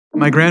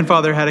My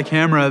grandfather had a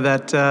camera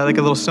that, like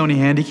a little Sony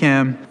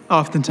Handycam.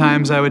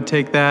 Oftentimes I would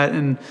take that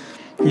and,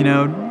 you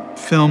know,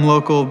 film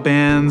local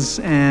bands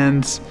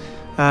and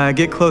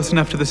get close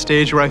enough to the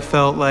stage where I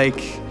felt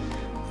like,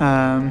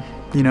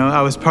 you know,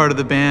 I was part of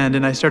the band,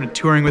 and I started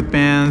touring with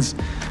bands,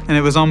 and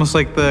it was almost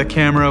like the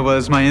camera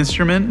was my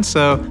instrument.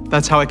 So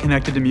that's how I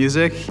connected to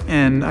music,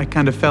 and I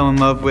kind of fell in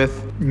love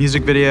with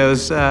music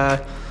videos,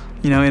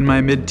 you know, in my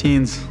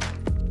mid-teens.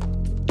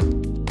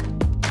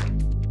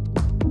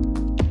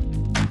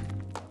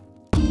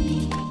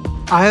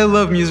 I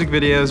love music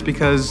videos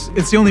because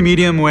it's the only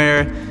medium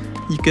where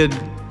you could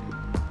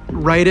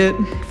write it,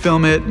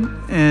 film it,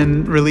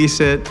 and release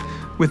it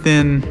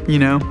within, you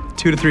know,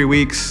 2 to 3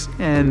 weeks.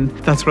 And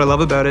that's what I love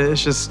about it.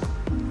 It's just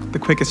the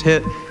quickest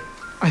hit.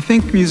 I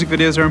think music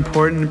videos are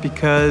important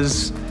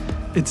because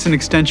it's an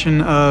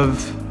extension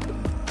of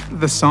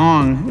the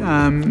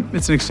song.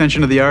 It's an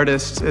extension of the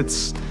artist.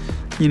 It's,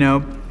 you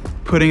know,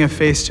 putting a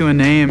face to a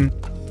name.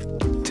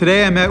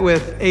 Today I met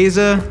with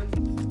Aza,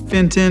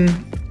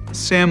 Finton,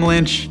 Sam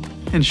Lynch,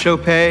 and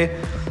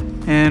Chopay,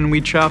 and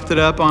we chopped it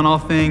up on all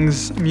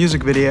things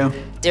music video.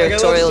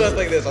 Directorial. Like I love stuff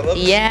like this. I love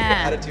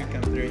yeah. the attitude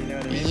come through, you know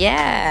what I mean?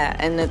 Yeah,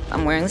 and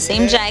I'm wearing the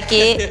same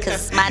jacket,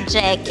 because it's my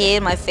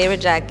jacket, my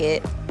favorite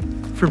jacket.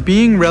 For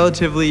being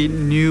relatively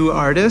new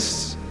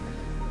artists,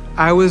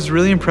 I was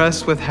really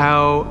impressed with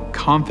how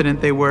confident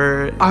they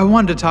were. I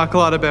wanted to talk a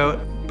lot about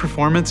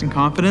performance and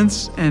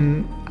confidence,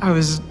 and I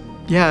was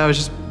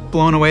just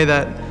blown away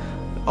that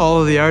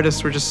all of the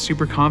artists were just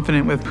super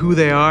confident with who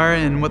they are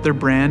and what their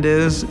brand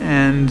is,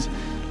 and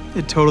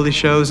it totally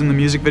shows in the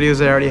music videos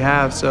they already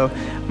have. So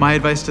my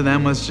advice to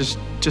them was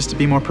just to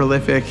be more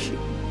prolific.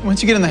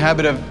 Once you get in the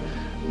habit of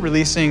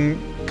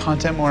releasing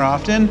content more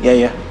often,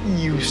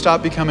 you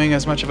stop becoming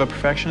as much of a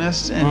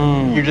perfectionist,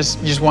 and you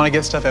just want to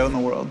get stuff out in the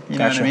world. You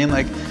know what I mean?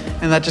 Like,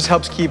 and that just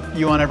helps keep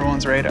you on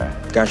everyone's radar.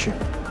 Got you.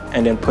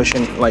 And then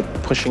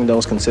pushing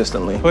those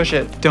consistently. Push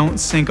it. Don't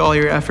sink all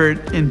your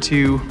effort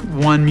into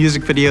one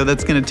music video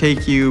that's gonna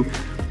take you,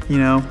 you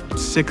know,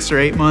 6 or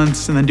 8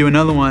 months, and then do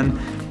another one.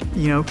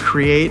 You know,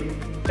 create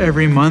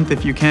every month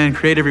if you can,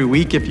 create every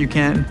week if you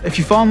can. If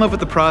you fall in love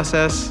with the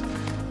process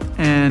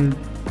and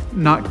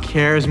not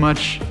care as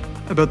much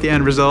about the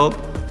end result,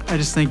 I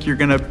just think you're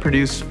gonna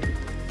produce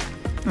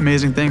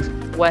amazing things.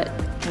 What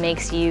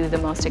makes you the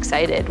most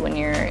excited when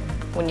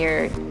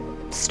you're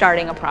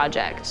starting a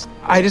project?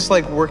 I just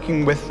like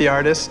working with the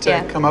artist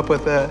to come up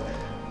with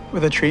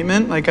a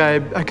treatment. Like I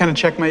kind of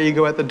check my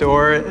ego at the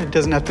door. It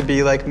doesn't have to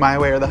be like my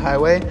way or the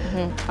highway.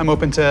 I'm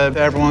open to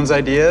everyone's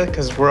idea,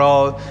 because we're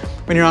all,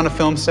 when you're on a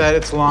film set,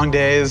 it's long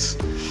days,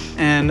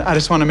 and I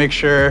just want to make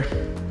sure,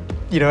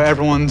 you know,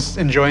 everyone's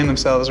enjoying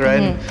themselves, right?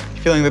 And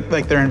feeling that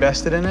like they're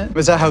invested in it.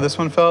 Was that how this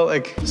one felt?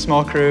 Like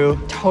small crew?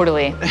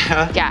 Totally.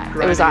 Yeah,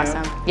 it was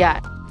awesome.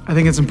 Yeah. I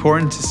think it's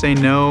important to say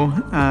no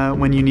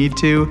when you need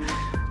to,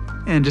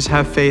 and just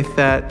have faith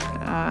that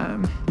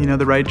you know,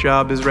 the right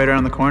job is right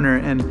around the corner.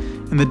 And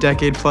in the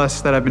decade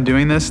plus that I've been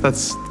doing this,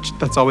 that's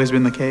always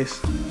been the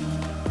case.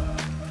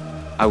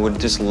 I would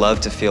just love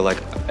to feel like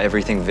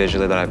everything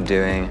visually that I'm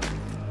doing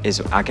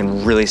is, I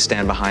can really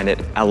stand behind it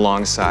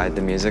alongside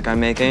the music I'm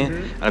making.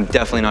 And I'm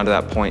definitely not to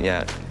that point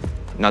yet.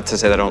 Not to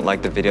say that I don't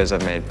like the videos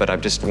I've made, but I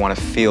just want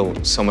to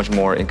feel so much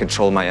more in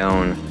control of my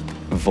own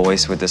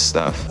voice with this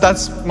stuff.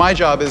 That's my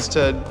job, is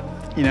to,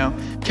 you know,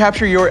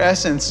 capture your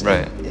essence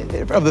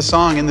of the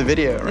song in the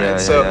video, right?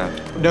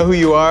 Know who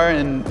you are,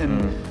 and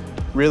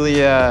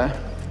really,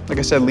 like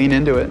I said, lean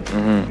into it.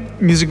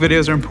 Music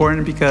videos are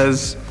important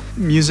because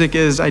music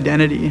is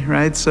identity,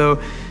 right?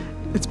 So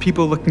it's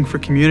people looking for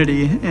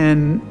community,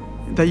 and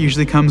that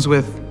usually comes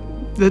with,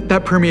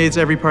 that permeates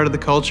every part of the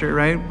culture,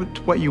 right?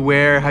 What you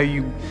wear, how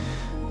you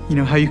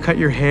know, how you cut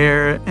your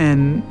hair,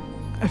 and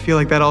I feel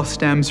like that all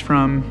stems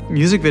from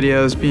music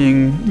videos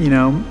being, you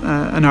know,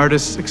 an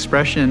artist's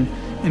expression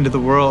into the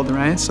world,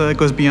 right? So it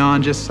goes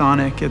beyond just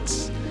sonic,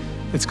 it's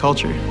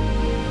culture.